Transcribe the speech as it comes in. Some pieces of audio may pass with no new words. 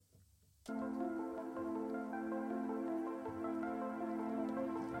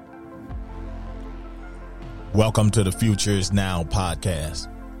Welcome to the Future is Now podcast.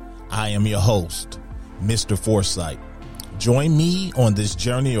 I am your host, Mr. Foresight. Join me on this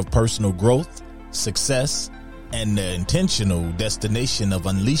journey of personal growth, success, and the intentional destination of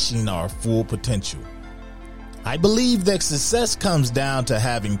unleashing our full potential. I believe that success comes down to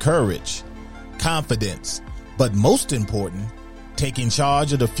having courage, confidence, but most important, taking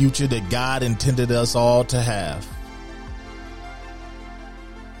charge of the future that God intended us all to have.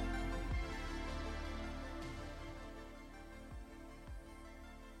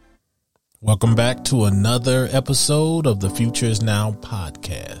 Welcome back to another episode of the Future is Now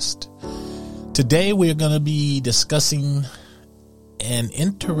podcast. Today we're going to be discussing an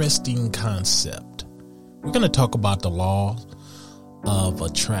interesting concept. We're going to talk about the law of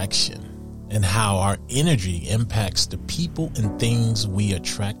attraction and how our energy impacts the people and things we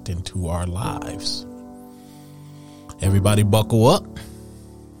attract into our lives. Everybody buckle up.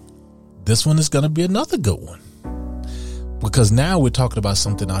 This one is going to be another good one. Because now we're talking about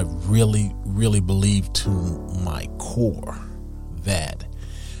something I really, really believe to my core, that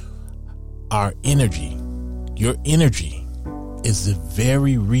our energy, your energy, is the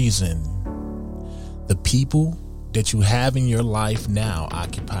very reason the people that you have in your life now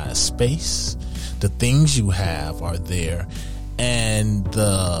occupy a space. The things you have are there, and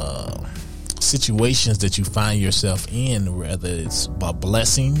the situations that you find yourself in, whether it's a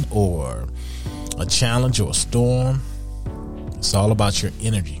blessing or a challenge or a storm, it's all about your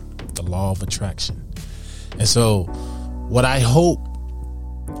energy, the law of attraction. And so what I hope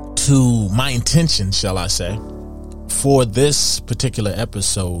to, my intention, shall I say, for this particular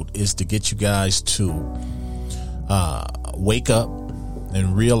episode is to get you guys to wake up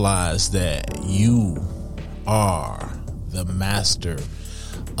and realize that you are the master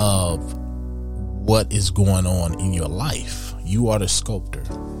of what is going on in your life. You are the sculptor.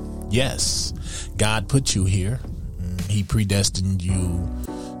 Yes, God put you here. He predestined you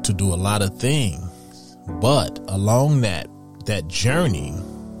to do a lot of things, but along that journey,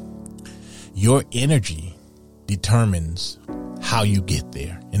 your energy determines how you get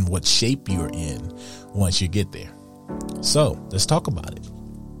there and what shape you're in once you get there. So let's talk about it.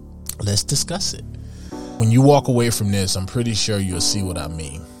 Let's discuss it. When you walk away from this, I'm pretty sure you'll see what I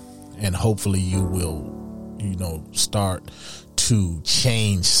mean, and hopefully you will, start to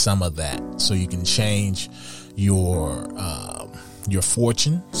change some of that so you can change your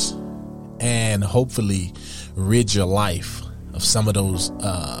fortunes and hopefully rid your life of some of those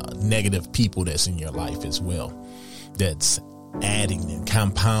negative people that's in your life as well, that's adding and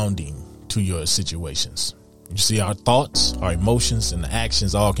compounding to your situations. You see, our thoughts, our emotions, and the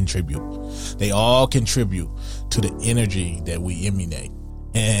actions all contribute. They all contribute to the energy that we emanate,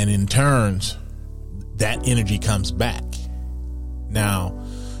 and in turns, that energy comes back. Now,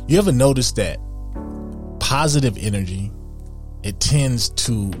 you ever notice that positive energy, it tends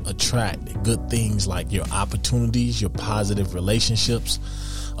to attract good things like your opportunities, your positive relationships,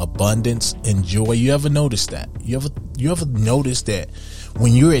 abundance, and joy? You ever notice that? You ever notice that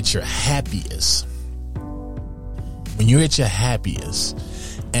when you're at your happiest,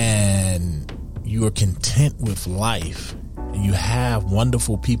 and you are content with life, and you have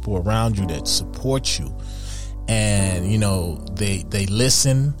wonderful people around you that support you, and they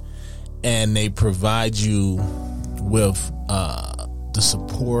listen and they provide you with the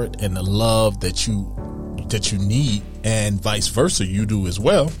support and the love that you need, and vice versa, you do as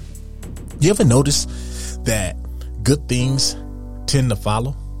well. You ever notice that good things tend to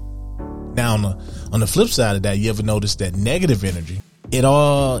follow? Now, on the flip side of that, you ever notice that negative energy,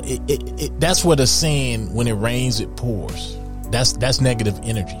 that's what they're saying, when it rains, it pours. That's negative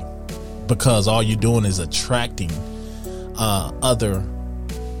energy, because all you're doing is attracting other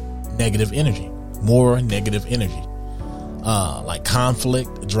negative energy, more negative energy, like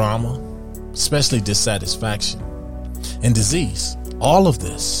conflict, drama, especially dissatisfaction and disease. All of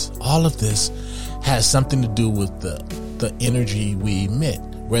this has something to do with the energy we emit,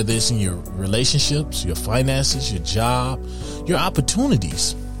 whether it's in your relationships, your finances, your job, your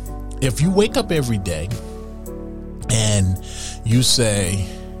opportunities. If you wake up every day and you say,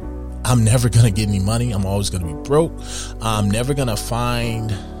 I'm never going to get any money, I'm always going to be broke, I'm never going to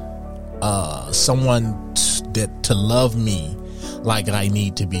find someone to love me like I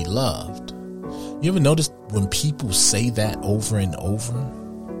need to be loved. You ever notice when people say that over and over?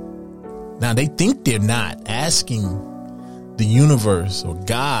 Now, they think they're not asking the universe or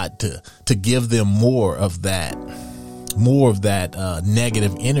God to give them more of that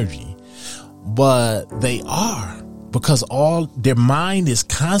negative energy, but they are, because all their mind is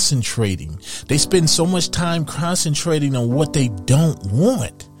concentrating. They spend so much time concentrating on what they don't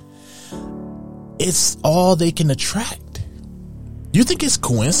want. it's all they can attract. You think it's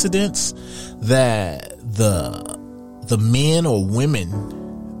coincidence that the men or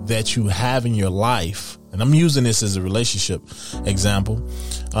women that you have in your life, and I'm using this as a relationship example,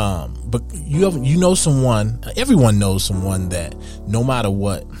 but you know someone, everyone knows someone that no matter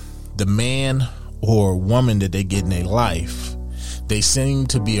what, the man or woman that they get in their life, they seem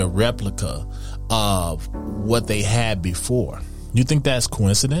to be a replica of what they had before. You think that's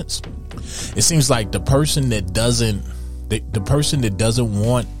coincidence? It seems like the person that doesn't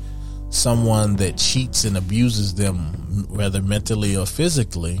want someone that cheats and abuses them, whether mentally or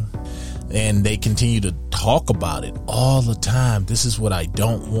physically, and they continue to talk about it all the time. This is what I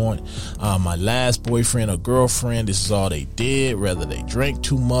don't want. My last boyfriend or girlfriend, this is all they did. Whether they drank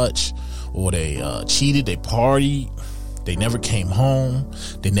too much or they cheated, they partied, they never came home,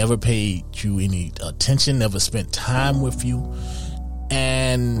 they never paid you any attention, never spent time with you.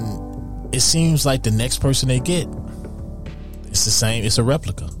 And it seems like the next person they get, it's the same. It's a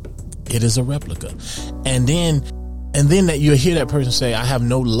replica. It is a replica. And then that you'll hear that person say, I have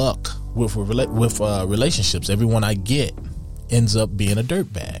no luck with relationships. Everyone I get ends up being a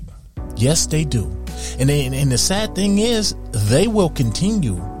dirtbag. Yes, they do. And the sad thing is, they will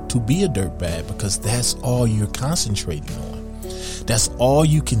continue to be a dirtbag because that's all you're concentrating on. That's all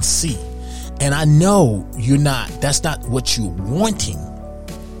you can see. And I know that's not what you're wanting,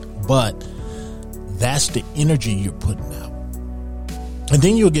 but that's the energy you're putting out. And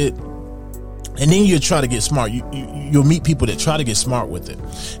then you'll try to get smart. You'll meet people that try to get smart with it,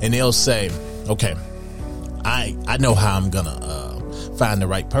 and they'll say, okay, I know how I'm gonna find the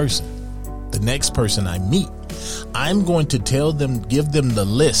right person. The next person I meet, I'm going to give them the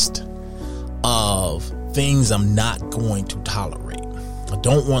list of things I'm not going to tolerate. I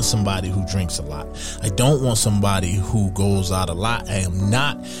don't want somebody who drinks a lot. I don't want somebody who goes out a lot. I am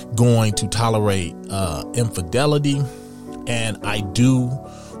not going to tolerate infidelity. And I do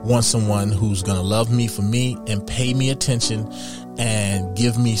want someone who's going to love me for me and pay me attention and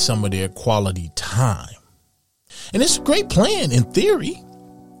give me some of their quality time. And it's a great plan in theory.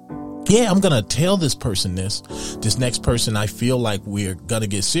 Yeah, I'm going to tell this person this next person I feel like we're going to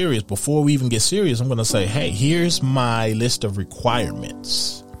get serious. Before we even get serious, I'm going to say, hey, here's my list of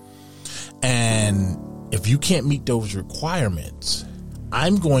requirements. And if you can't meet those requirements,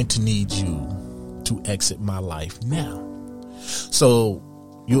 I'm going to need you to exit my life now. So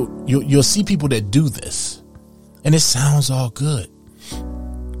you'll see people that do this, and it sounds all good.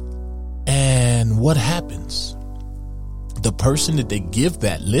 And what happens? The person that they give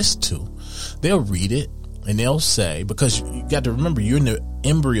that list to, they'll read it and they'll say, because you got to remember, you're in the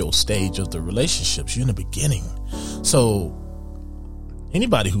embryo stage of the relationships. You're in the beginning. So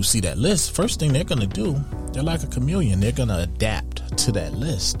anybody who see that list, first thing they're going to do, they're like a chameleon. They're going to adapt to that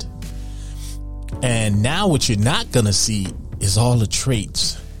list. And now what you're not going to see is all the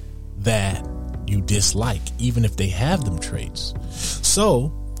traits that you dislike, even if they have them traits.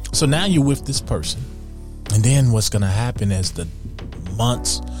 So now you're with this person. And then what's going to happen as the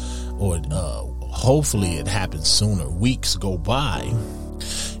months, or hopefully it happens sooner, weeks go by,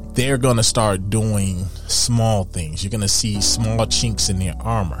 they're going to start doing small things. You're going to see small chinks in their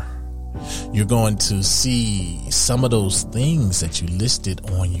armor. You're going to see some of those things that you listed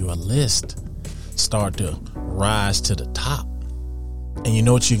on your list start to rise to the top. And you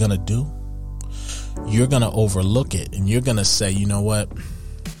know what you're going to do? You're going to overlook it, and you're going to say, you know what?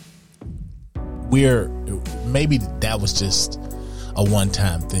 Maybe that was just a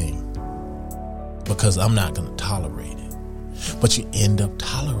one-time thing because I'm not going to tolerate it. But you end up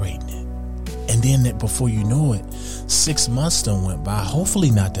tolerating it. And then before you know it, 6 months done went by,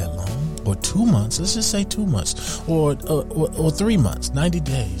 hopefully not that long, or 2 months. Let's just say 2 months or 3 months, 90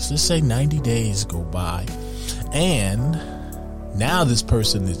 days. Let's say 90 days go by. And now this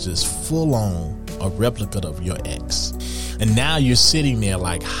person is just full on a replica of your ex. And now you're sitting there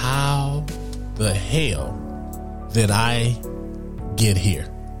like, how the hell did I get here?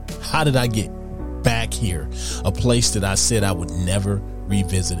 How did I get back here? A place that I said I would never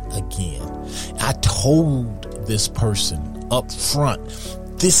revisit again. I told this person up front,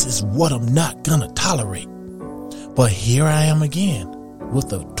 this is what I'm not gonna tolerate. But here I am again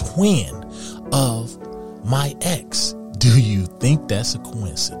with a twin of my ex. Do you think that's a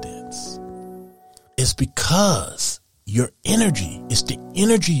coincidence? It's because your energy, it's the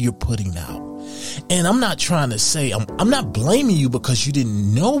energy you're putting out. And I'm not trying to say, I'm not blaming you because you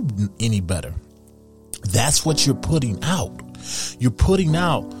didn't know any better. That's what you're putting out. You're putting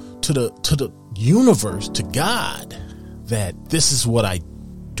out to the universe, to God, that this is what I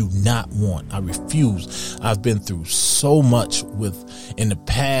do not want. I refuse. I've been through so much in the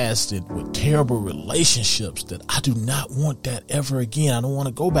past and with terrible relationships that I do not want that ever again. I don't want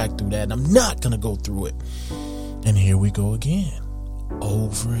to go back through that, and I'm not going to go through it. And here we go again,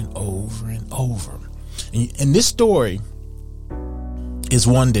 over and over and over. And this story is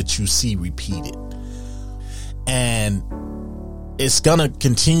one that you see repeated, and it's going to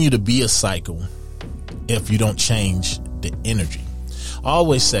continue to be a cycle if you don't change the energy. I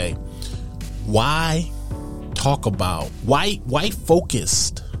always say, why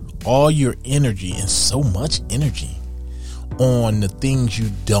focus all your energy and so much energy on the things you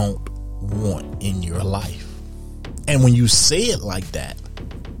don't want in your life? And when you say it like that,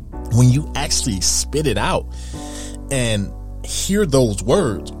 when you actually spit it out and hear those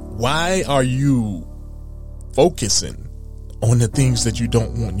words, why are you focusing on the things that you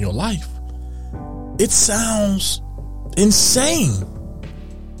don't want in your life? It sounds insane.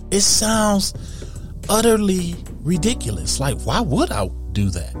 It sounds utterly ridiculous. Like, why would I do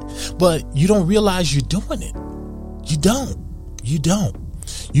that? But you don't realize you're doing it. You don't.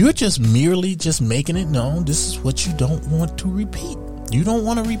 You're just merely making it known. This is what you don't want to repeat. You don't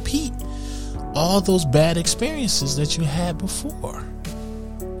want to repeat all those bad experiences that you had before.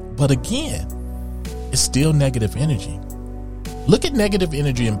 But again, it's still negative energy. Look at negative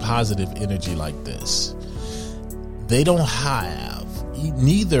energy and positive energy like this. They don't have,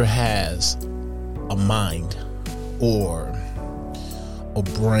 neither has a mind or a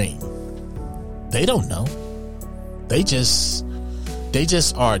brain. They don't know. They just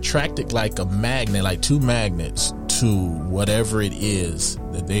are attracted like a magnet, like two magnets to whatever it is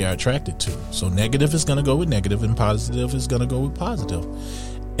that they are attracted to. So negative is going to go with negative and positive is going to go with positive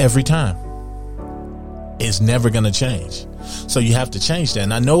every time. It's never going to change. So you have to change that.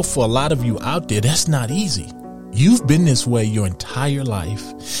 And I know for a lot of you out there, that's not easy. You've been this way your entire life.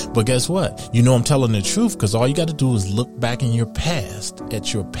 But guess what? You know I'm telling the truth, because all you got to do is look back in your past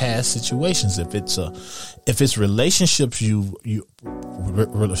at your past situations. If it's relationships if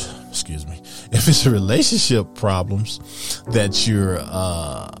it's relationship problems that you're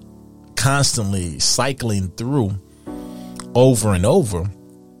constantly cycling through over and over,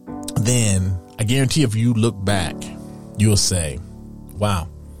 then I guarantee if you look back, you'll say, wow,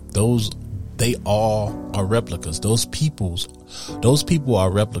 they all are replicas. Those people are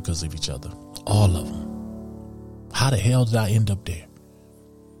replicas of each other. All of them. How the hell did I end up there?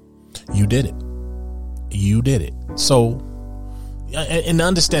 You did it. So, and to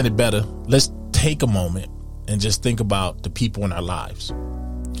understand it better, let's take a moment and just think about the people in our lives.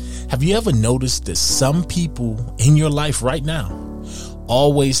 Have you ever noticed that some people in your life right now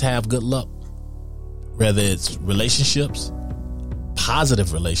always have good luck? Whether it's relationships,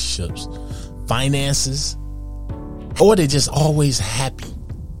 positive relationships, finances, or they're just always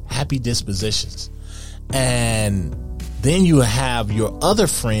happy dispositions. And then you have your other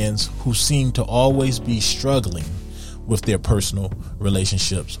friends who seem to always be struggling with their personal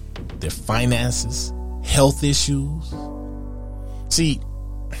relationships, their finances, health issues. See,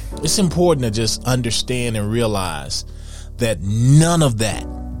 it's important to just understand and realize that none of that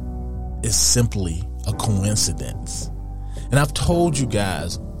is simply a coincidence. And I've told you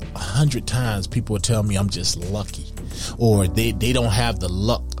guys 100 times, people will tell me I'm just lucky, or they don't have the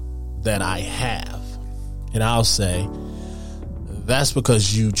luck that I have. And I'll say, that's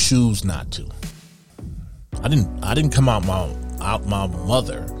because you choose not to. I didn't come out my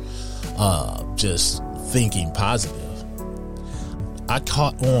mother just thinking positive. I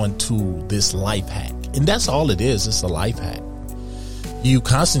caught on to this life hack, and that's all it is. It's a life hack. You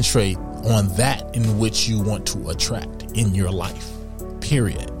concentrate on that in which you want to attract in your life,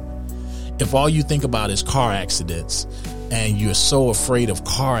 period. If all you think about is car accidents, and you're so afraid of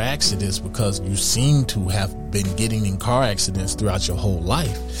car accidents because you seem to have been getting in car accidents throughout your whole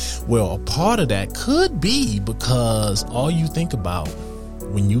life, well, a part of that could be because all you think about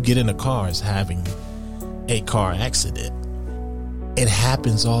when you get in a car is having a car accident. It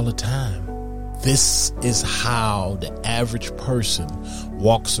happens all the time. This is how the average person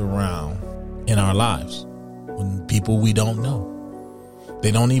walks around in our lives. When people we don't know,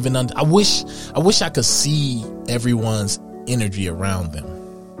 they don't even I wish I could see everyone's energy around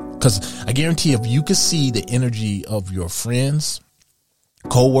them, because I guarantee if you could see the energy of your friends,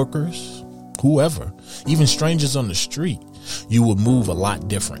 co-workers, whoever, even strangers on the street, you would move a lot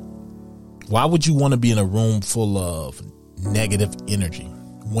different. Why would you want to be in a room full of negative energy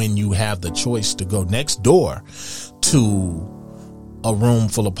when you have the choice to go next door to a room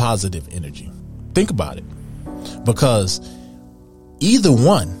full of positive energy? Think about it, because either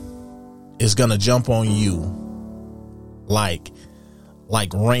one is going to jump on you like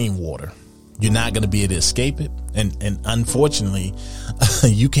like rainwater. You're not going to be able to escape it. And unfortunately,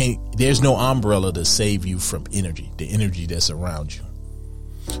 you can't, there's no umbrella to save you from energy, the energy that's around you.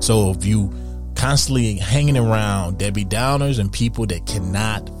 So if you constantly hanging around Debbie Downers and people that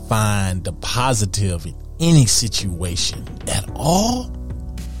cannot find the positive in any situation at all,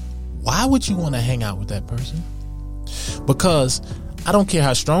 why would you want to hang out with that person? Because I don't care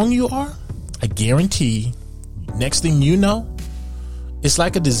how strong you are, I guarantee next thing you know, it's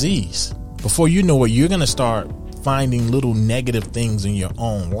like a disease. Before you know it, you're going to start finding little negative things in your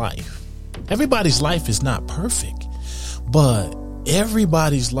own life. Everybody's life is not perfect, but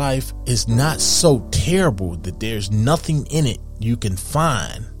everybody's life is not so terrible that there's nothing in it you can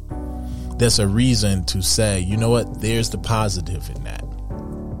find that's a reason to say, you know what, there's the positive in that.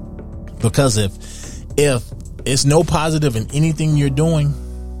 Because if it's no positive in anything you're doing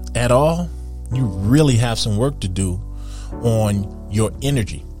at all, you really have some work to do on your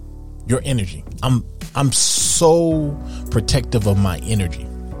energy. Your energy. I'm so protective of my energy.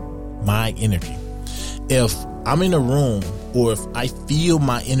 My energy. If I'm in a room or if I feel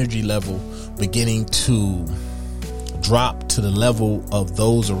my energy level beginning to drop to the level of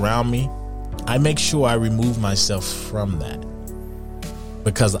those around me, I make sure I remove myself from that,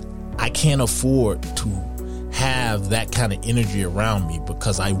 because I can't afford to have that kind of energy around me,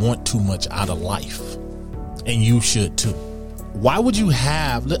 because I want too much out of life, and you should too. Why would you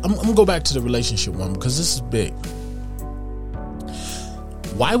have, I'm gonna go back to the relationship one, because this is big.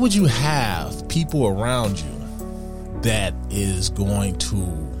 Why would you have people around you that is going to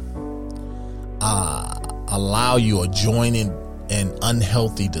allow you or join in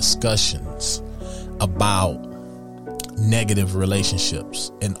unhealthy discussions about negative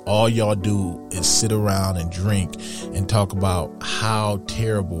relationships, and all y'all do is sit around and drink and talk about how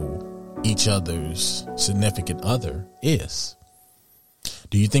terrible each other's significant other is?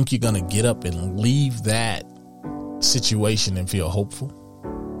 Do you think you're going to get up and leave that situation and feel hopeful?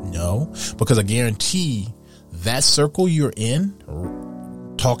 No, because I guarantee that circle you're in,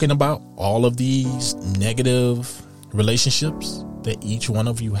 talking about all of these negative relationships that each one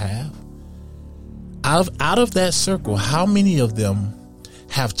of you have, out of that circle, how many of them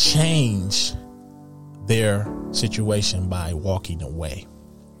have changed their situation by walking away?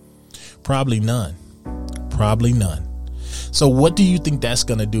 Probably none. Probably none. So what do you think that's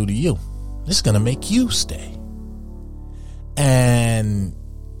going to do to you? It's going to make you stay. And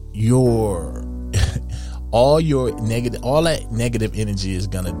all that negative energy is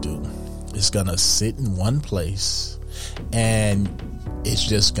going to do is going to sit in one place, and it's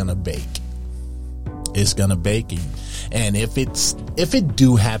just going to bake. It's going to bake. And if it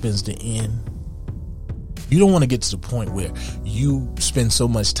do happens to end, you don't want to get to the point where you spend so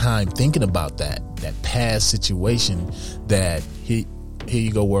much time thinking about that past situation that here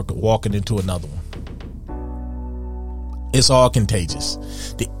you go walking into another one. It's all contagious.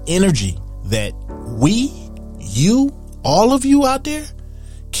 The energy that all of you out there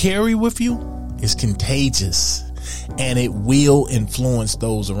carry with you is contagious, and it will influence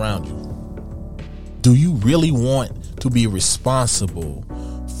those around you. Do you really want to be responsible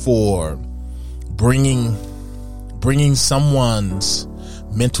for bringing someone's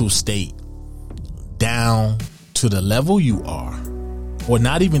mental state down to the level you are, or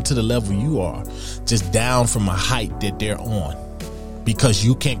not even to the level you are, just down from a height that they're on, because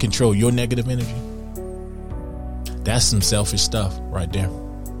you can't control your negative energy? That's some selfish stuff right there.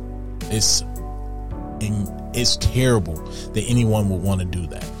 It's terrible that anyone would want to do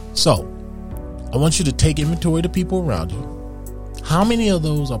that. So I want you to take inventory of the people around you. How many of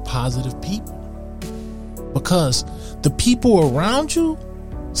those are positive people? Because the people around you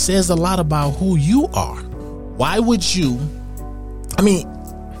says a lot about who you are. Why would you,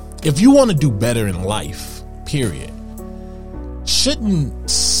 if you want to do better in life, period,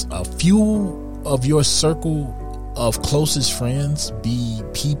 shouldn't a few of your circle of closest friends be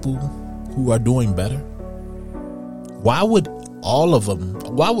people who are doing better? Why would all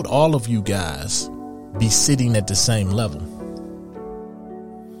of you guys be sitting at the same level?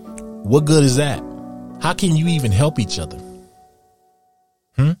 What good is that? How can you even help each other?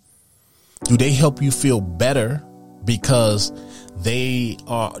 Do they help you feel better because they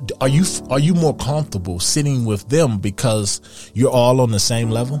are you more comfortable sitting with them because you're all on the same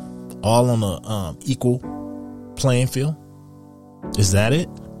level, all on a equal playing field? Is that it?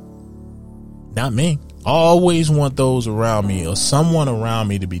 Not me. I always want those around me or someone around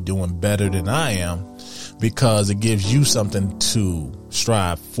me to be doing better than I am, because it gives you something to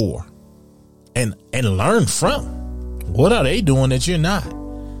strive for and learn from. What are they doing that you're not?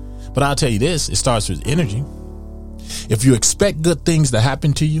 But I'll tell you this, it starts with energy. If you expect good things to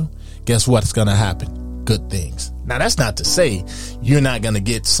happen to you, guess what's going to happen? Good things. Now, that's not to say you're not going to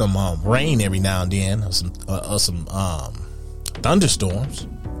get some rain every now and then, or some thunderstorms.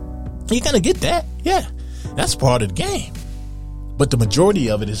 You're going to get that. Yeah, that's part of the game. But the majority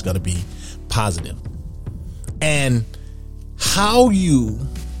of it is going to be positive. And how you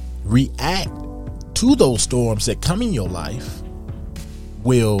react to those storms that come in your life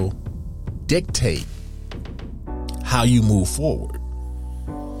will dictate how you move forward.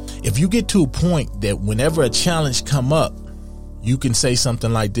 If you get to a point that whenever a challenge come up, you can say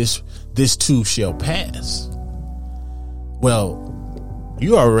something like this too shall pass. Well,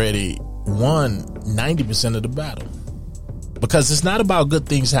 you already won 90% of the battle, because it's not about good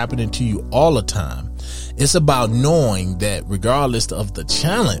things happening to you all the time. It's about knowing that regardless of the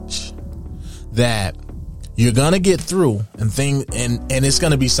challenge, that you're going to get through and it's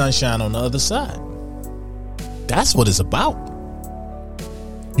going to be sunshine on the other side. That's what it's about.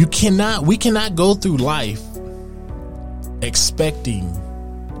 We cannot go through life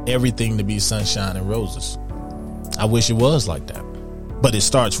expecting everything to be sunshine and roses. I wish it was like that. But it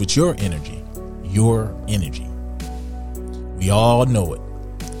starts with your energy. Your energy. We all know it.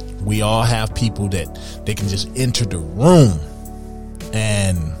 We all have people that they can just enter the room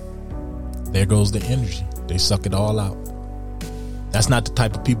and there goes the energy. They suck it all out. That's not the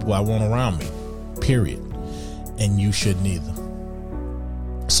type of people I want around me, period. And you shouldn't either.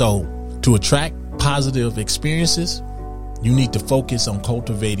 So to attract positive experiences, you need to focus on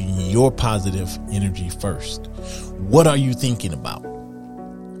cultivating your positive energy first. What are you thinking about?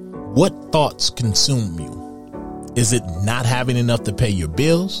 What thoughts consume you? Is it not having enough to pay your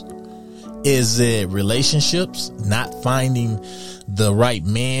bills? Is it relationships, not finding the right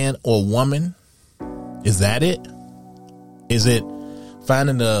man or woman? Is that it? Is it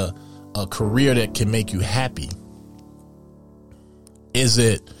finding a career that can make you happy? Is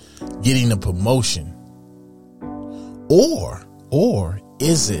it getting a promotion? Or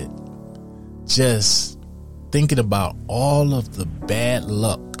is it just thinking about all of the bad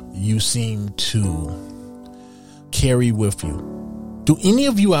luck you seem to carry with you? Do any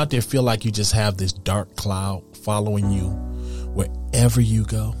of you out there feel like you just have this dark cloud following you wherever you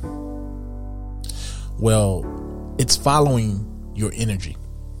go? Well, it's following your energy.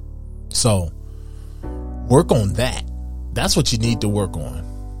 So work on that. That's what you need to work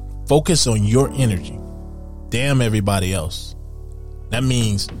on. Focus on your energy. Damn everybody else. That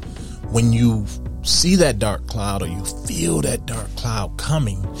means when you see that dark cloud or you feel that dark cloud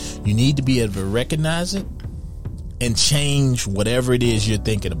coming, you need to be able to recognize it and change whatever it is you're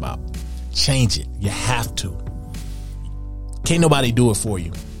thinking about. Change it. You have to. Can't nobody do it for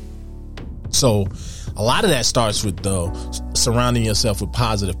you. So a lot of that starts with surrounding yourself with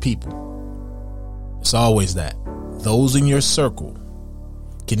positive people. It's always that. Those in your circle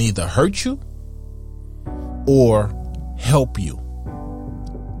can either hurt you or help you.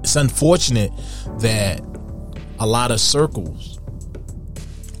 It's unfortunate that a lot of circles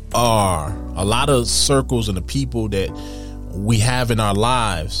and the people that we have in our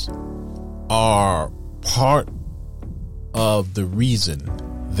lives are part of the reason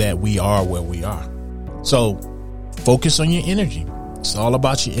that we are where we are. So focus on your energy. It's all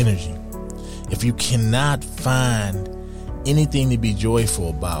about your energy. If you cannot find anything to be joyful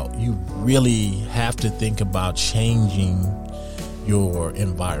about, you really have to think about changing your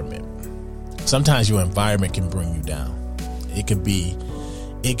environment. Sometimes your environment can bring you down. It could be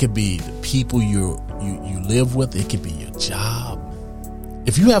the people you live with. It could be your job.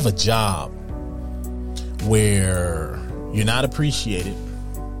 If you have a job where you're not appreciated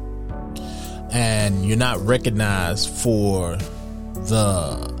and you're not recognized for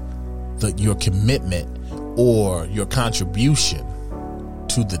your commitment or your contribution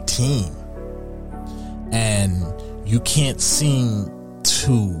to the team, and you can't seem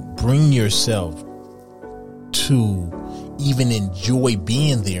to bring yourself to even enjoy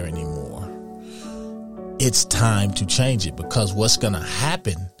being there anymore, it's time to change it. Because what's going to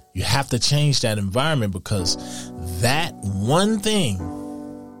happen, you have to change that environment, because that one thing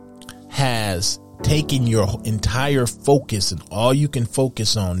has taken your entire focus, and all you can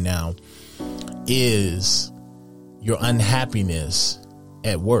focus on now is your unhappiness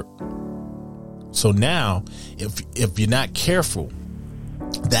at work. So now, if you're not careful,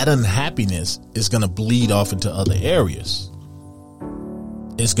 that unhappiness is going to bleed off into other areas.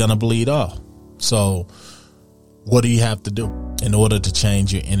 It's going to bleed off. So what do you have to do in order to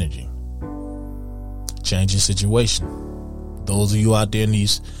change your energy? Change your situation. Those of you out there in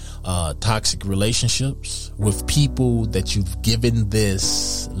these toxic relationships with people that you've given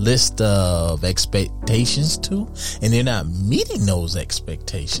this list of expectations to, and they're not meeting those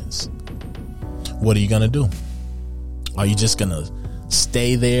expectations. What are you going to do? Are you just going to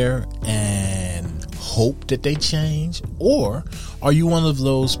stay there and hope that they change? Or are you one of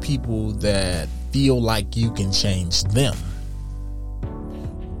those people that feel like you can change them?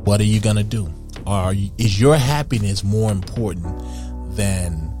 What are you going to do? Is your happiness more important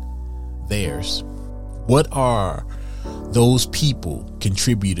than theirs? What are those people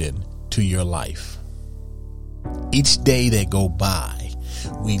contributing to your life? Each day that go by,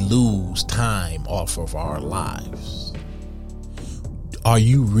 we lose time off of our lives. Could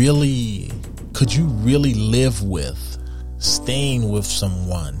you really live with staying with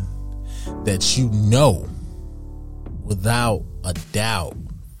someone that you know without a doubt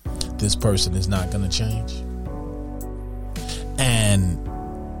this person is not going to change? And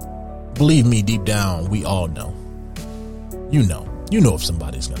believe me, deep down, we all know. You know if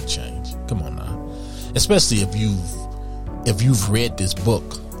somebody's going to change. Come on now. Especially if you've read this book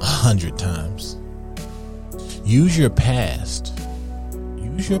 100 times. Use your past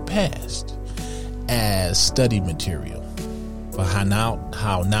as study material for how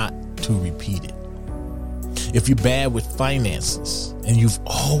not to repeat it. If you're bad with finances, and you've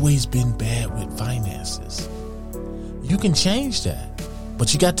always been bad with finances, you can change that.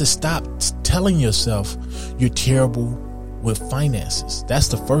 But you got to stop telling yourself you're terrible with finances. That's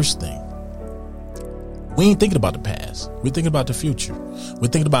the first thing. We ain't thinking about the past. We're thinking about the future. We're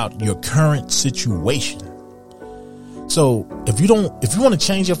thinking about your current situation. So if you want to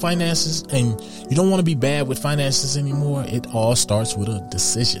change your finances and you don't want to be bad with finances anymore, it all starts with a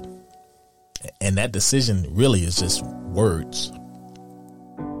decision. And that decision really is just words.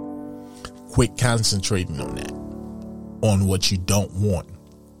 Quit concentrating on that, on what you don't want.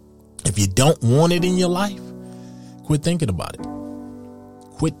 If you don't want it in your life, quit thinking about it.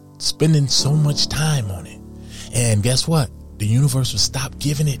 Quit spending so much time on it. And guess what? The universe will stop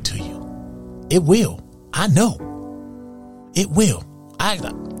giving it to you. It will. I know. It will.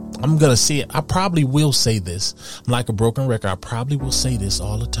 I'm going to say it. I probably will say this. I'm like a broken record. I probably will say this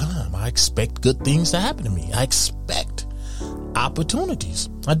all the time. I expect good things to happen to me. I expect opportunities.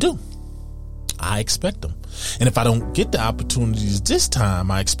 I do. I expect them. And if I don't get the opportunities this time,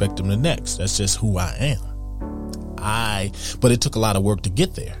 I expect them the next. That's just who I am. But it took a lot of work to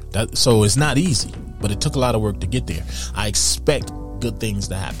get there. So it's not easy, but it took a lot of work to get there. I expect good things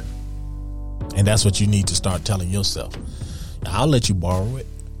to happen. And that's what you need to start telling yourself. I'll let you borrow it.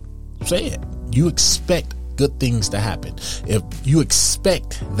 Say it. You expect good things to happen. If you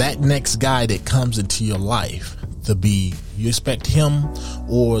expect that next guy that comes into your life you expect him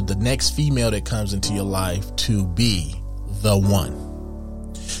or the next female that comes into your life to be the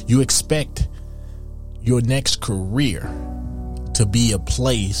one. You expect your next career to be a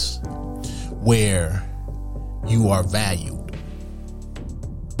place where you are valued.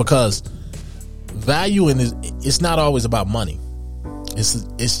 Because valuing it's not always about money.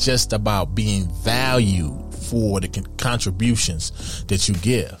 It's just about being valued for the contributions that you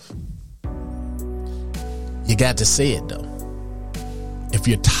give. You got to say it though. If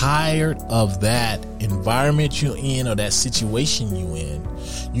you're tired of that environment you're in or that situation you're in,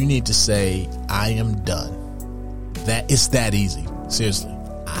 you need to say, I am done. It's that easy. Seriously,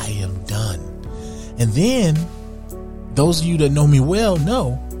 I am done. And then those of you that know me well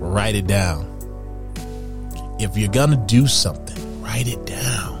know, write it down. If you're going to do something, write it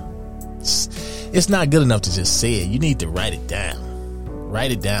down. It's not good enough to just say it. You need to write it down.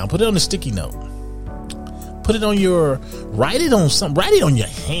 Write it down. Put it on a sticky note. Write it on something. Write it on your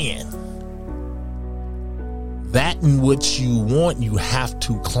hand. That in which you want, you have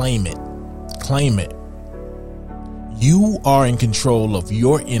to claim it. Claim it. You are in control of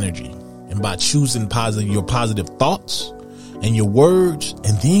your energy. And by choosing your positive thoughts and your words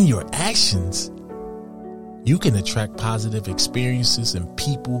and then your actions, you can attract positive experiences and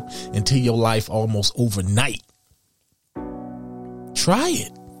people into your life almost overnight. Try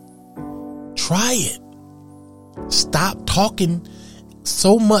it. Try it. Stop talking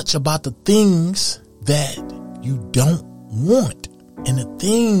so much about the things that you don't want and the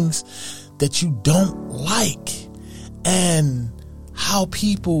things that you don't like and how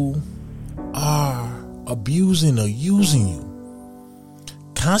people are abusing or using you.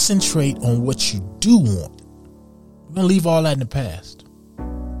 Concentrate on what you do want. We're going to leave all that in the past.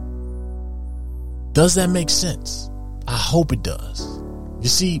 Does that make sense? I hope it does. You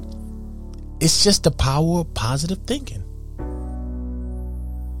see, it's just the power of positive thinking.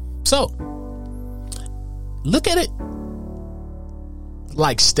 So, look at it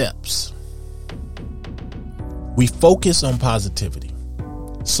like steps. We focus on positivity.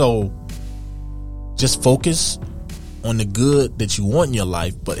 So just focus on the good that you want in your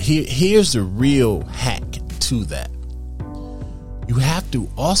life. But here's the real hack to that. You have to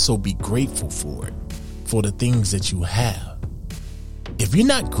also be grateful for it, for the things that you have. If you're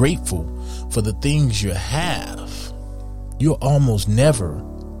not grateful for the things you have, you'll almost never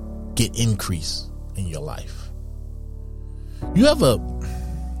get increase in your life. You ever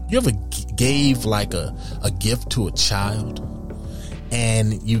gave like a gift to a child,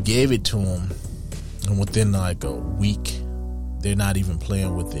 and you gave it to them, and within like a week, they're not even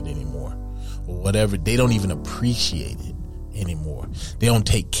playing with it anymore, or whatever. They don't even appreciate it anymore. They don't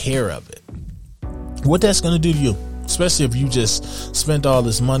take care of it. What that's going to do to you, especially if you just spent all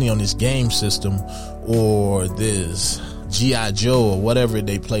this money on this game system or this G.I. Joe or whatever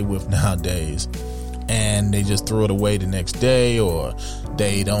they play with nowadays, and they just throw it away the next day, or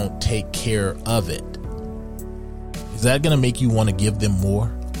they don't take care of it. Is that going to make you want to give them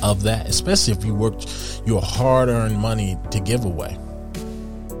more of that? Especially if you worked your hard-earned money to give away.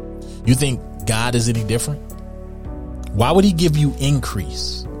 You think God is any different? Why would he give you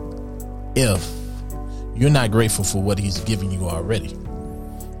increase if you're not grateful for what he's giving you already?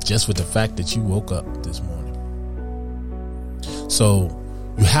 Just with the fact that you woke up this morning. So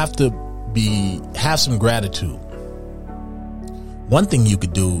you have to have some gratitude. One thing you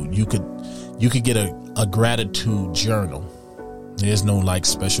could do, you could get a gratitude journal. There's no like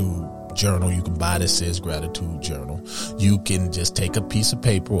special journal you can buy that says gratitude journal. You can just take a piece of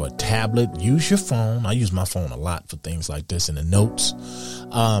paper or a tablet, use your phone. I use my phone a lot for things like this in the notes.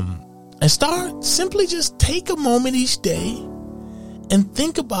 And start simply just take a moment each day and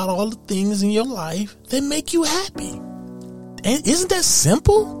think about all the things in your life that make you happy. And isn't that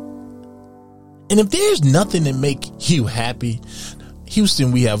simple? And if there's nothing that make you happy,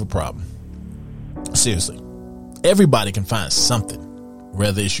 Houston, we have a problem. Seriously. Everybody can find something,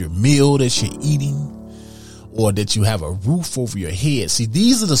 whether it's your meal that you're eating or that you have a roof over your head. See,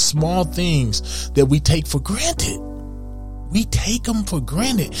 these are the small things that we take for granted. We take them for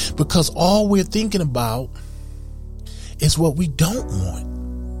granted because all we're thinking about is what we don't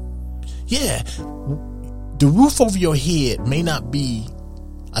want. Yeah, the roof over your head may not be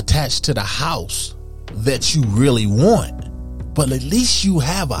attached to the house that you really want, but at least you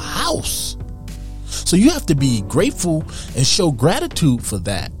have a house. So you have to be grateful and show gratitude for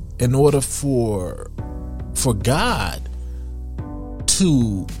that in order for God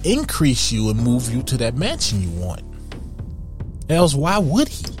to increase you and move you to that mansion you want. Else, why would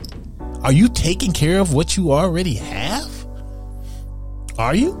he? Are you taking care of what you already have?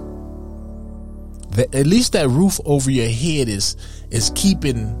 Are you? At least that roof over your head is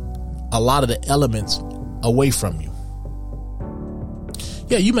keeping a lot of the elements away from you.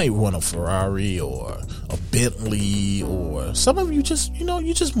 Yeah, you may want a Ferrari or a Bentley, or some of you just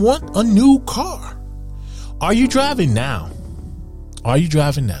want a new car. Are you driving now? Are you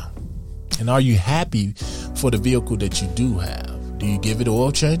driving now? And are you happy for the vehicle that you do have? Do you give it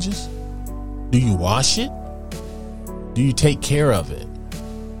oil changes? Do you wash it? Do you take care of it?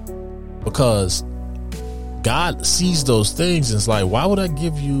 Because God sees those things and it's like, why would I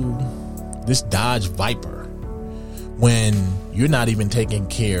give you this Dodge Viper when you're not even taking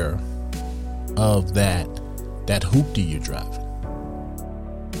care of that hoopty you're driving?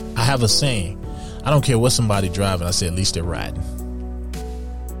 I have a saying, I don't care what somebody driving, I say at least they're riding.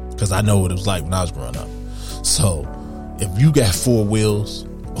 Because I know what it was like when I was growing up. So if you got 4 wheels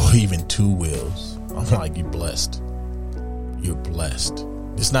or even 2 wheels, I'm like, you're blessed. You're blessed.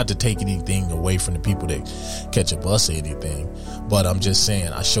 It's not to take anything away from the people that catch a bus or anything, but I'm just saying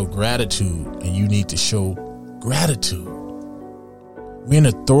I show gratitude and you need to show gratitude. We're in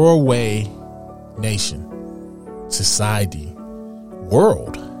a throwaway nation, society,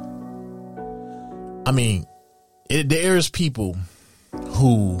 world. I mean, there's people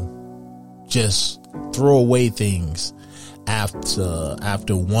who just throw away things after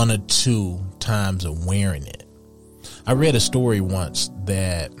 1 or 2 times of wearing it. I read a story once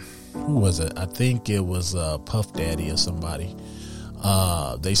that, who was it? I think it was Puff Daddy or somebody.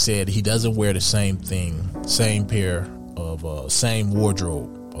 They said he doesn't wear the same thing, same pair of same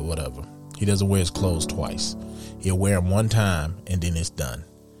wardrobe or whatever. He doesn't wear his clothes twice. He'll wear them 1 time and then it's done.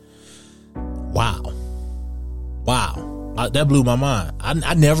 Wow. That blew my mind.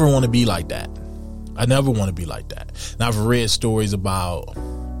 I never want to be like that. I never want to be like that. And I've read stories about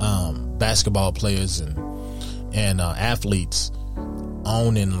basketball players and athletes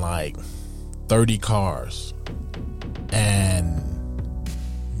owning like 30 cars and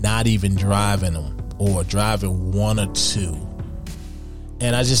not even driving them, or driving 1 or 2,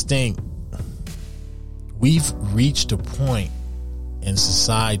 And I just think we've reached a point in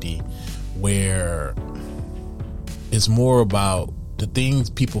society where it's more about the things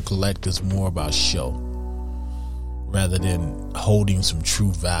people collect is more about show rather than holding some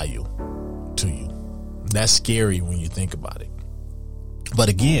true value to you. That's scary when you think about it. But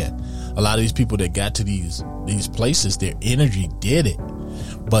again, a lot of these people that got to these places, their energy did it.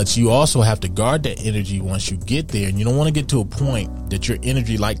 But you also have to guard that energy once you get there. And you don't want to get to a point that your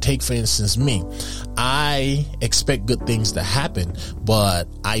energy, like take for instance me, I expect good things to happen, but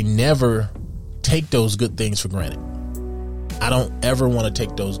I never take those good things for granted. I don't ever want to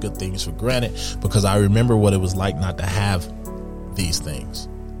take those good things for granted because I remember what it was like not to have these things.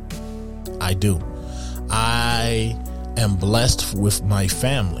 I do. I am blessed with my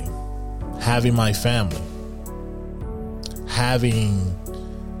family, having my family, having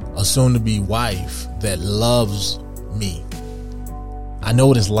a soon-to-be wife that loves me. I know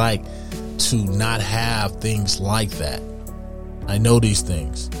what it's like to not have things like that. I know these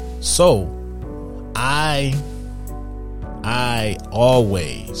things. So I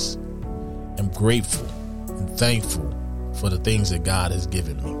always am grateful and thankful for the things that God has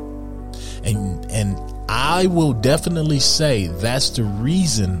given me. And I will definitely say that's the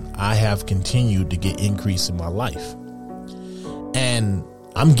reason I have continued to get increase in my life. And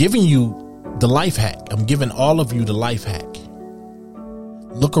I'm giving you the life hack. I'm giving all of you the life hack.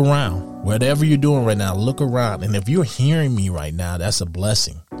 Look around. Whatever you're doing right now, look around. And if you're hearing me right now, that's a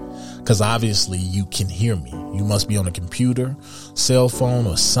blessing. Because obviously you can hear me. You must be on a computer, cell phone,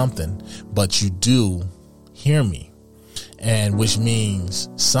 or something. But you do hear me. And which means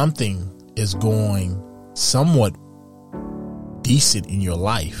something is going somewhat decent in your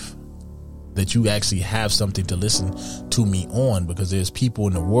life, that you actually have something to listen to me on, because there's people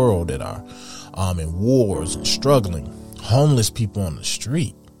in the world that are in wars and struggling, homeless people on the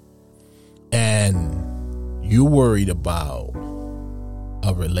street, and you're worried about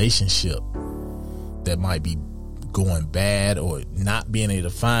a relationship that might be going bad, or not being able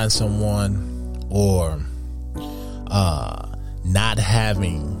to find someone, or not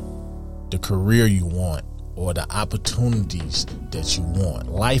having the career you want or the opportunities that you want.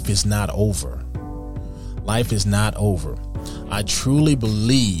 Life is not over. Life is not over. I truly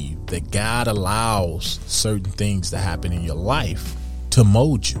believe that God allows certain things to happen in your life to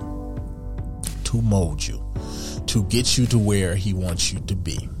mold you, to get you to where He wants you to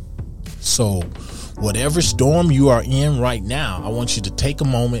be. So whatever storm you are in right now, I want you to take a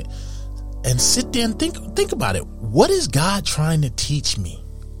moment and sit there and think about it. What is God trying to teach me?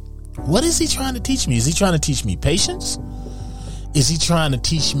 What is He trying to teach me? Is He trying to teach me patience? Is He trying to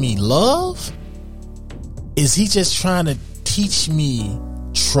teach me love? Is He just trying to teach me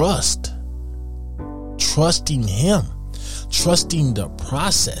trust? Trusting Him, trusting the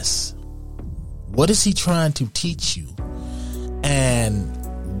process. What is He trying to teach you? And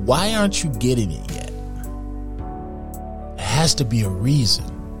why aren't you getting it yet? It has to be a reason.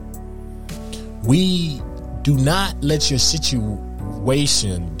 Do not let your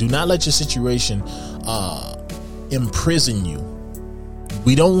situation imprison you.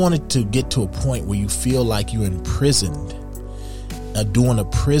 We don't want it to get to a point where you feel like you're imprisoned, doing a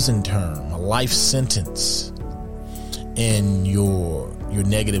prison term, a life sentence in your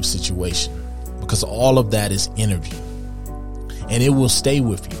negative situation, because all of that is energy, and it will stay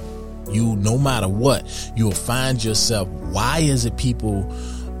with you. You, no matter what, you'll find yourself, why is it people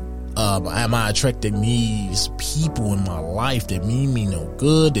am I attracting these people in my life that mean me no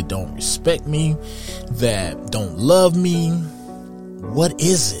good, that don't respect me, that don't love me? What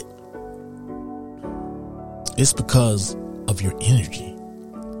is it? It's because of your energy.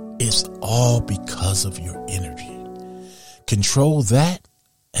 It's all because of your energy. Control that,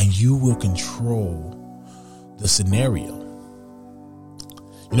 and you will control the scenario.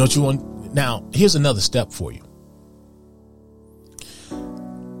 You know what you want? Now, here's another step for you.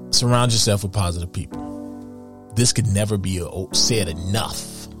 Surround yourself with positive people. This could never be said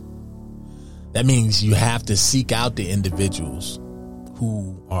enough. That means you have to seek out the individuals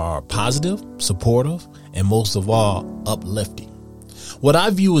who are positive, supportive, and most of all, uplifting. What I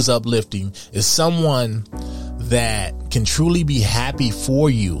view as uplifting is someone that can truly be happy for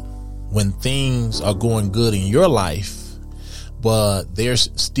you when things are going good in your life, but they're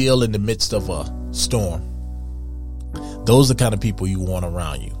still in the midst of a storm. Those are the kind of people you want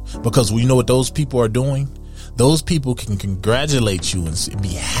around you, because you know what those people are doing? Those people can congratulate you and be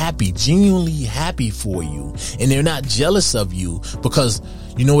happy, genuinely happy for you. And they're not jealous of you, because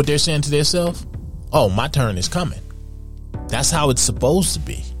you know what they're saying to themselves? Oh, my turn is coming. That's how it's supposed to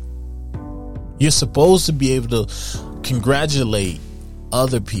be. You're supposed to be able to congratulate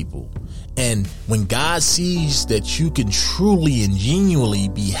other people. And when God sees that you can truly and genuinely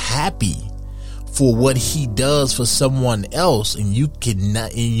be happy for what he does for someone else, and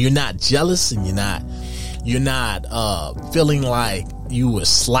you're not jealous, and you're not feeling like you were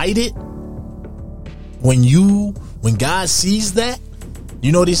slighted. When God sees that,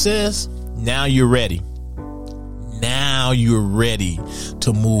 you know what he says? Now you're ready. Now you're ready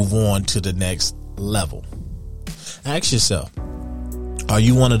to move on to the next level. Ask yourself, are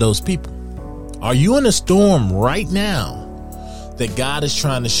you one of those people? Are you in a storm right now that God is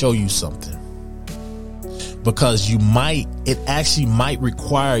trying to show you something? Because it actually might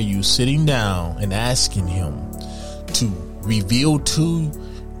require you sitting down and asking him to reveal to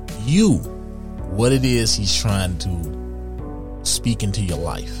you what it is he's trying to speak into your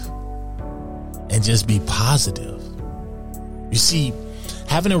life. And just be positive. You see,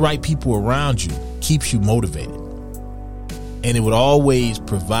 having the right people around you keeps you motivated. And it would always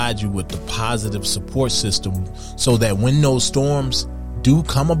provide you with the positive support system so that when those storms do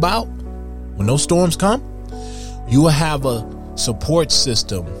come about, when those storms come, you will have a support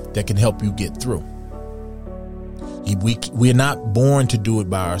system that can help you get through. We're not born to do it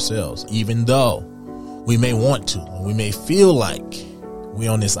by ourselves, even though we may want to. We may feel like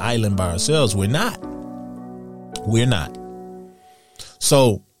we're on this island by ourselves. We're not. We're not.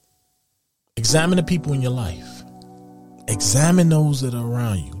 So examine the people in your life. Examine those that are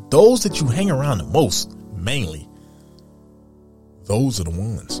around you. Those that you hang around the most, mainly. Those are the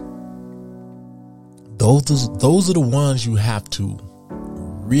ones. Those are the ones you have to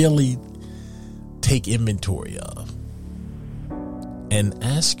really take inventory of. And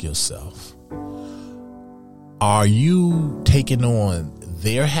ask yourself, are you taking on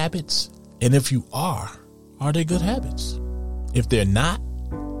their habits? And if you are they good habits? If they're not,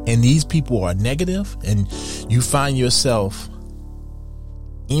 and these people are negative, and you find yourself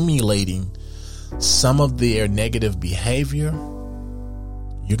emulating some of their negative behavior,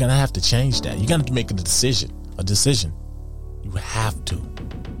 you're going to have to change that. You're going to have to make a decision. You have to.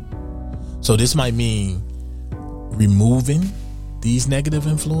 So this might mean removing these negative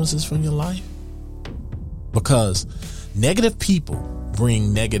influences from your life, because negative people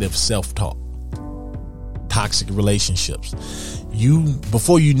bring negative self-talk, toxic relationships.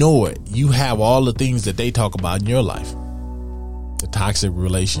 Before you know it, you have all the things that they talk about in your life. The toxic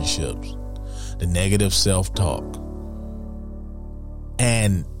relationships, the negative self-talk.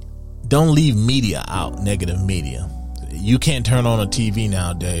 And don't leave media out, negative media. You can't turn on a TV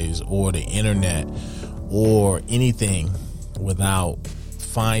nowadays or the internet or anything without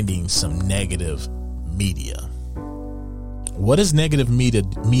finding some negative media. What is negative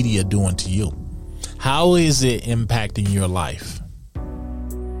media doing to you? How is it impacting your life?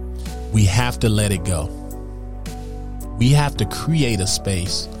 We have to let it go. We have to create a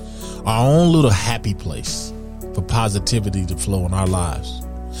space, our own little happy place for positivity to flow in our lives.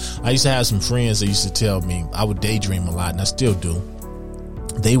 I used to have some friends that used to tell me, I would daydream a lot, and I still do.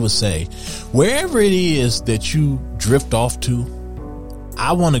 They would say, wherever it is that you drift off to,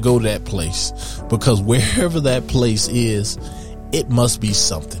 I want to go to that place, because wherever that place is, it must be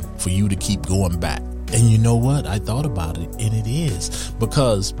something for you to keep going back. And you know what? I thought about it, and it is,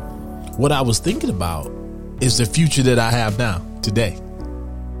 because what I was thinking about is the future that I have now, today.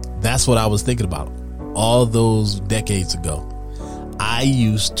 That's what I was thinking about all those decades ago. I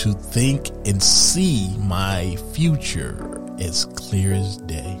used to think and see my future as clear as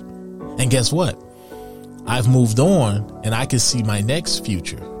day. And guess what? I've moved on, and I can see my next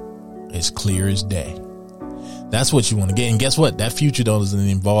future as clear as day. That's what you want to get. And guess what? That future doesn't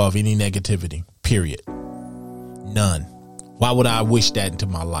involve any negativity, period. None. Why would I wish that into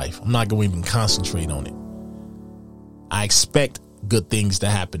my life? I'm not going to even concentrate on it. I expect good things to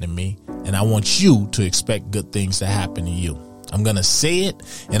happen to me, and I want you to expect good things to happen to you. I'm going to say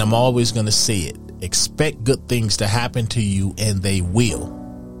it, and I'm always going to say it. Expect good things to happen to you, and they will.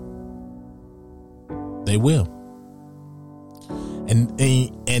 They will.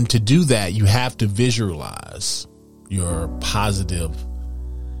 And to do that, you have to visualize your positive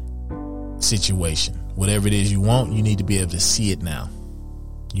situation. Whatever it is you want, you need to be able to see it now.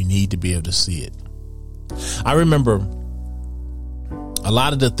 You need to be able to see it. I remember a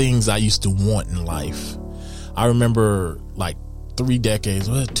lot of the things I used to want in life. I remember like 2 decades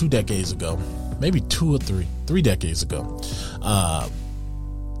ago, maybe 2 or 3 decades ago,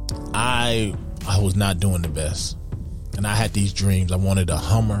 I was not doing the best. And I had these dreams. I wanted a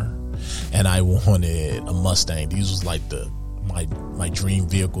Hummer and I wanted a Mustang. These was like my dream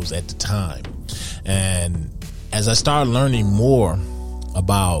vehicles at the time. And as I started learning more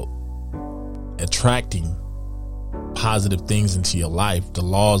about attracting positive things into your life, the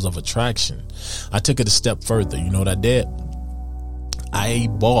laws of attraction, I took it a step further. You know what I did? I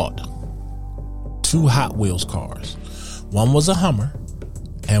bought 2 Hot Wheels cars. One was a Hummer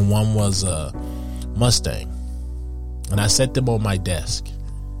and one was a Mustang. And I set them on my desk.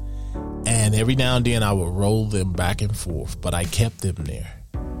 And every now and then I would roll them back and forth, but I kept them there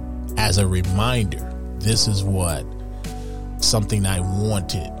as a reminder. This is what something I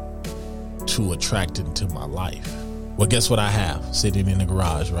wanted to attract into my life. Well, guess what I have sitting in the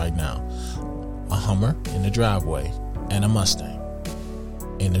garage right now? A Hummer in the driveway and a Mustang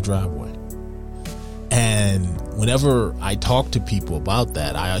in the driveway. And whenever I talk to people about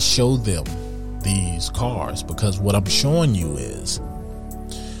that, I show them these cars, because what I'm showing you is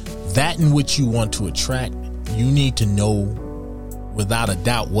that in which you want to attract, you need to know without a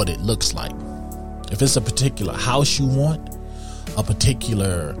doubt what it looks like. If it's a particular house you want, a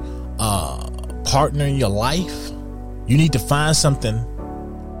particular partner in your life, you need to find something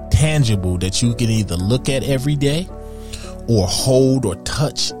tangible that you can either look at every day or hold or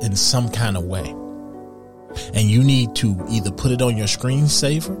touch in some kind of way. And you need to either put it on your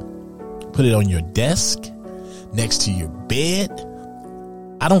screensaver, put it on your desk, next to your bed.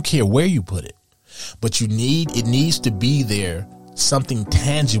 I don't care where you put it, but it needs to be there, something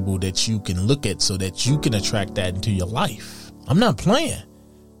tangible that you can look at so that you can attract that into your life. I'm not playing.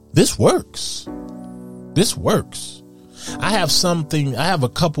 This works. This works. I have a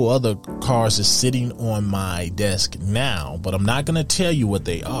couple other cars that's sitting on my desk now, but I'm not going to tell you what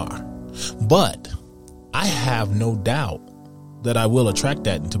they are. But I have no doubt that I will attract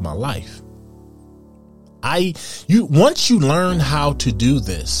that into my life. Once you learn how to do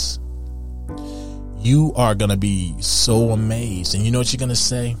this, you are going to be so amazed. And you know what you're going to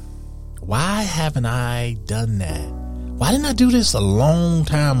say? Why haven't I done that? Why didn't I do this a long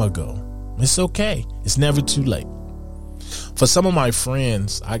time ago? It's okay. It's never too late. For some of my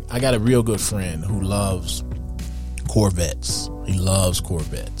friends, I got a real good friend who loves Corvettes. He loves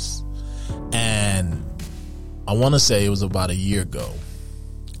Corvettes. And I want to say it was about a year ago,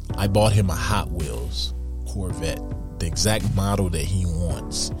 I bought him a Hot Wheels Corvette, the exact model that he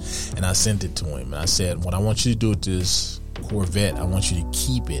wants. And I sent it to him. And I said, what I want you to do with this Corvette, I want you to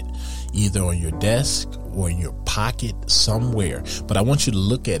keep it either on your desk or in your pocket somewhere. But I want you to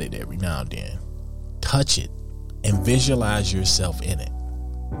look at it every now and then, touch it, and visualize yourself in it.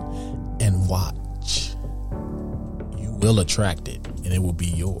 And watch. You will attract it, and it will be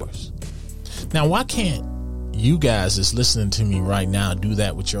yours. Now, why can't you guys that's listening to me right now do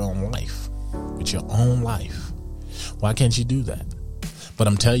that with your own life? With your own life. Why can't you do that? But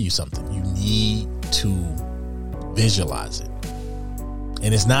I'm telling you something. You need to visualize it.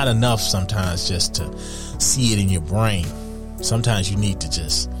 And it's not enough sometimes just to see it in your brain. Sometimes you need to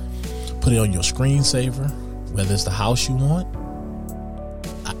just put it on your screensaver, whether it's the house you want.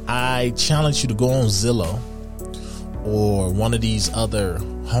 I challenge you to go on Zillow or one of these other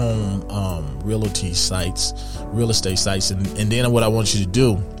home real estate sites, and then what I want you to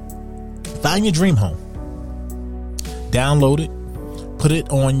do, find your dream home, download it, put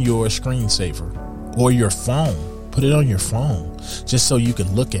it on your screensaver or your phone. Put it on your phone just so you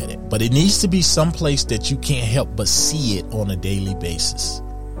can look at it. But it needs to be someplace that you can't help but see it on a daily basis.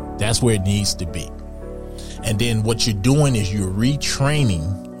 That's where it needs to be. And then what you're doing is you're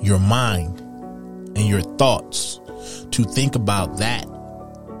retraining your mind and your thoughts to think about that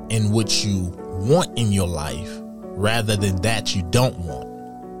in which you want in your life rather than that you don't want.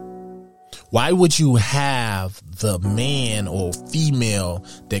 Why would you have the man or female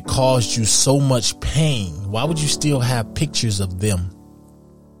that caused you so much pain? Why would you still have pictures of them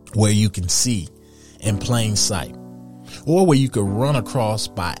where you can see in plain sight or where you could run across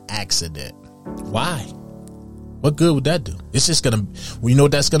by accident? Why? What good would that do? It's just going to, you know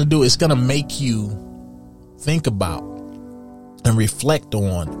what that's going to do? It's going to make you think about and reflect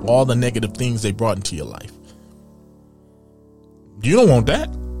on all the negative things they brought into your life. You don't want that.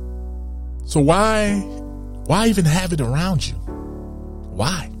 So why even have it around you?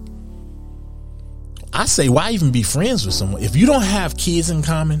 Why? I say, why even be friends with someone? If you don't have kids in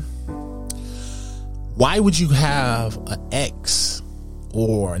common, why would you have an ex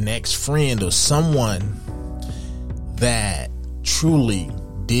or an ex-friend or someone that truly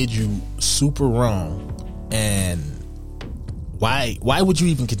did you super wrong? And why would you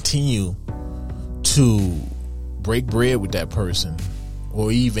even continue to break bread with that person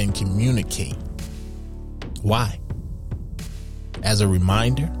or even communicate? Why? As a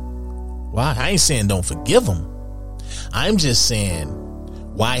reminder? Why? I ain't saying don't forgive them. I'm just saying,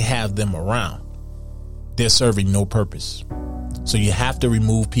 why have them around? They're serving no purpose. So you have to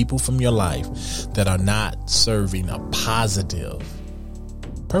remove people from your life that are not serving a positive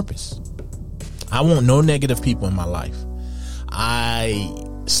purpose. I want no negative people in my life. I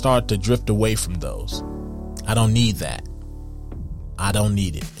start to drift away from those. I don't need that. I don't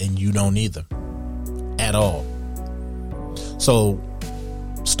need it. And you don't either. At all. So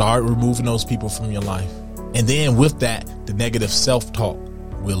start removing those people from your life. And then with that, the negative self-talk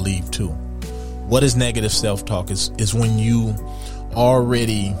will leave too. What is negative self-talk? Is when you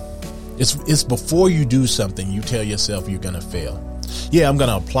already, it's before you do something, you tell yourself you're going to fail. Yeah, I'm going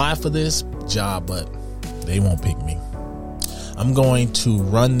to apply for this job, but they won't pick me. I'm going to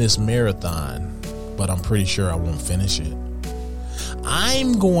run this marathon, but I'm pretty sure I won't finish it.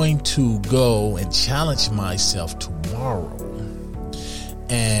 I'm going to go and challenge myself tomorrow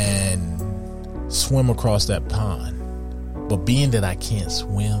and swim across that pond. But being that I can't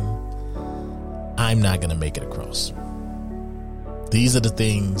swim, I'm not going to make it across. These are the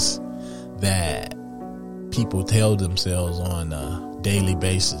things that people tell themselves on a daily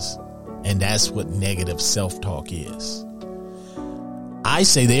basis. And that's what negative self-talk is. I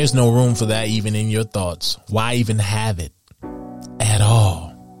say there's no room for that even in your thoughts. Why even have it at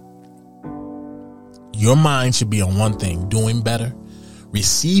all? Your mind should be on one thing: doing better,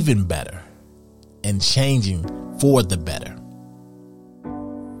 receiving better, and changing for the better.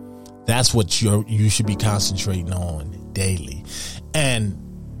 That's what you should be concentrating on daily. And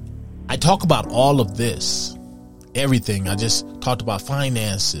I talk about all of this, everything. I just talked about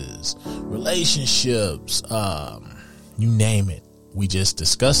finances, relationships, you name it. We just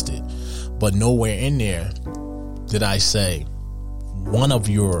discussed it. But nowhere in there did I say one of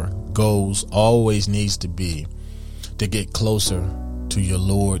your goals always needs to be to get closer to your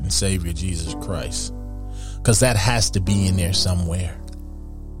Lord and Savior Jesus Christ. Because that has to be in there somewhere.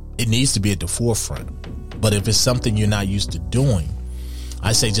 It needs to be at the forefront. But if it's something you're not used to doing,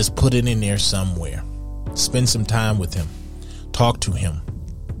 I say just put it in there somewhere. Spend some time with Him. Talk to Him.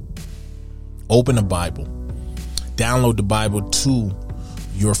 Open the Bible. Download the Bible to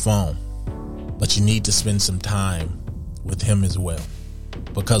your phone. But you need to spend some time with Him as well.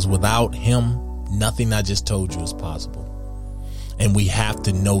 Because without Him, nothing I just told you is possible. And we have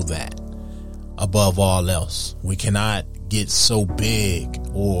to know that above all else. We cannot get so big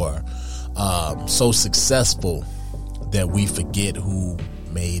or so successful that we forget who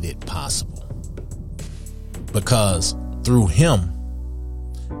made it possible. Because through Him,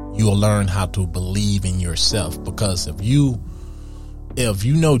 you'll learn how to believe in yourself. Because if you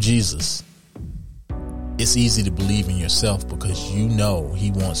know Jesus, it's easy to believe in yourself because you know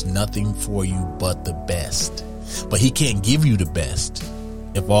He wants nothing for you but the best. But He can't give you the best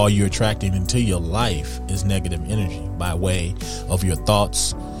if all you're attracting into your life is negative energy by way of your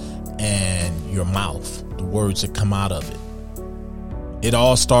thoughts and your mouth, the words that come out of it. It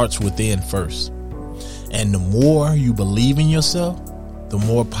all starts within first. And the more you believe in yourself, the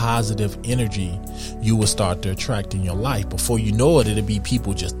more positive energy you will start to attract in your life. Before you know it, it'll be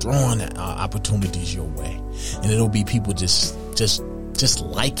people just throwing opportunities your way. And it'll be people just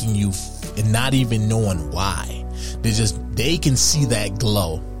liking you and not even knowing why. They can see that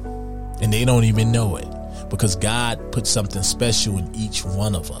glow and they don't even know it, because God put something special in each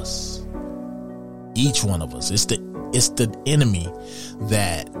one of us. Each one of us. It's the enemy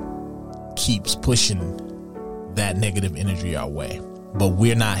that keeps pushing that negative energy our way. But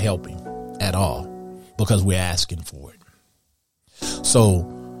we're not helping at all because we're asking for it. So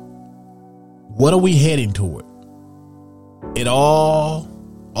what are we heading toward? It all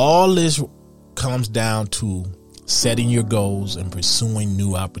this comes down to setting your goals and pursuing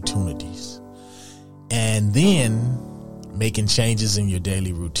new opportunities, and then making changes in your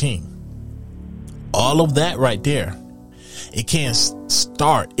daily routine. All of that right there. It can't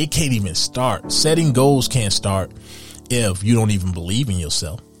start. It can't even start. Setting goals can't start if you don't even believe in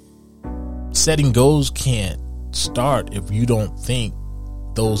yourself. Setting goals can't start if you don't think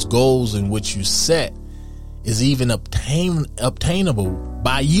those goals in which you set is even obtainable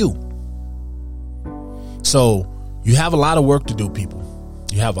by you. So you have a lot of work to do, people.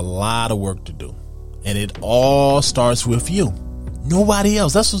 You have a lot of work to do. And it all starts with you. Nobody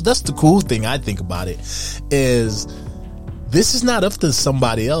else. That's the cool thing I think about it, is this is not up to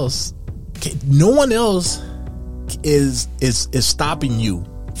somebody else. No one else is stopping you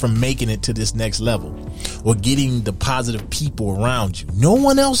from making it to this next level or getting the positive people around you. No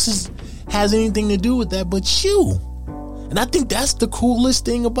one else has anything to do with that but you. And I think that's the coolest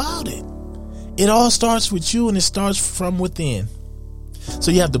thing about it. It all starts with you, and it starts from within.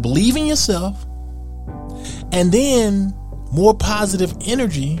 So you have to believe in yourself, and then more positive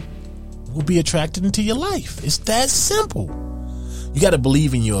energy will be attracted into your life. It's that simple. You got to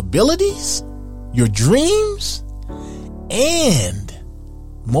believe in your abilities, your dreams, and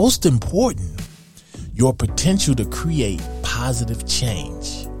most important, your potential to create positive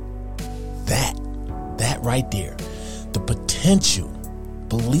change. That right there, the potential.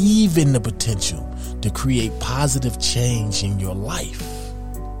 Believe in the potential to create positive change in your life.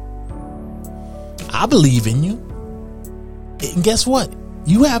 I believe in you. And guess what?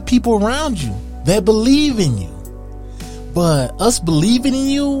 You have people around you that believe in you. But us believing in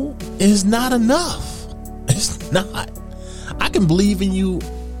you is not enough. It's not. I can believe in you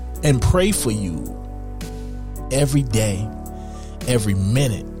and pray for you every day, every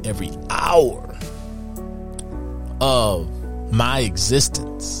minute, every hour of my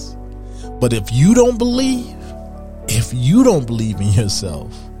existence. But if you don't believe in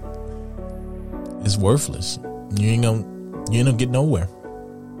yourself, it's worthless. You ain't gonna get nowhere.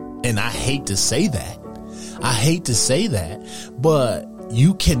 And I hate to say that. But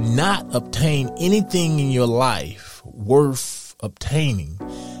you cannot obtain anything in your life worth obtaining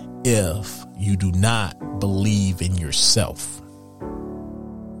if you do not believe in yourself.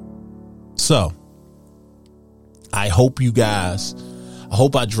 So, I hope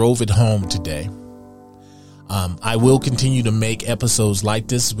I drove it home today. I will continue to make episodes like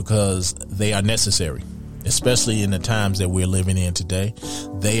this because they are necessary, especially in the times that we're living in today.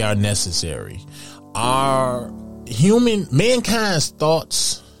 They are necessary. Mankind's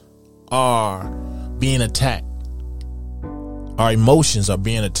thoughts are being attacked. Our emotions are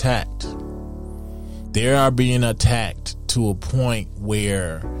being attacked. They are being attacked to a point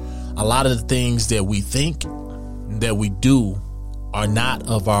where a lot of the things that we think, that we do, are not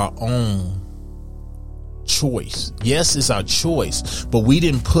of our own choice. Yes, it's our choice, but we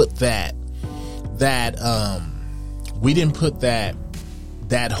didn't put that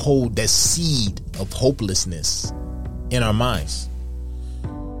seed of hopelessness in our minds.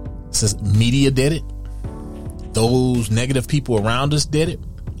 Since media did it, those negative people around us did it,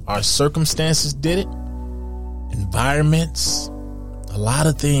 our circumstances did it, environments, a lot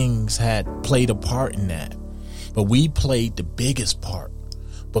of things had played a part in that. But we played the biggest part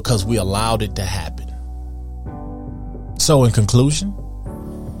because we allowed it to happen. So in conclusion,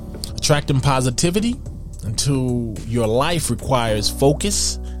 attracting positivity into your life requires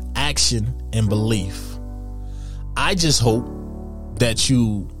focus, action, and belief. I just hope that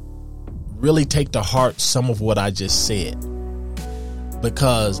you really take to heart some of what I just said.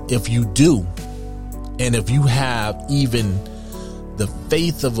 Because if you do, and if you have even the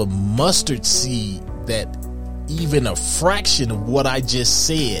faith of a mustard seed, that even a fraction of what I just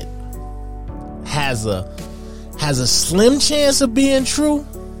said has a slim chance of being true,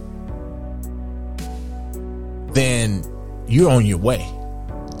 then you're on your way.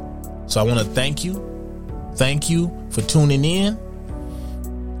 So I want to thank you. Thank you for tuning in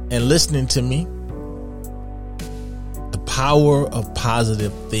and listening to me. The power of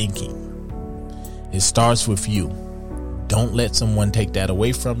positive thinking. It starts with you. Don't let someone take that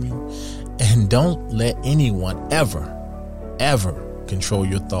away from you. And don't let anyone ever control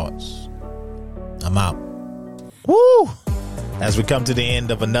your thoughts. I'm out. Woo! As we come to the end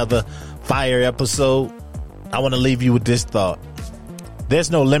of another fire episode, I want to leave you with this thought.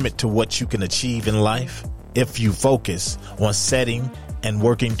 There's no limit to what you can achieve in life if you focus on setting and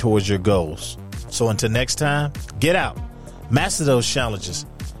working towards your goals. So until next time, get out, master those challenges,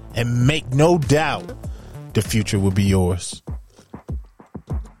 and make no doubt the future will be yours.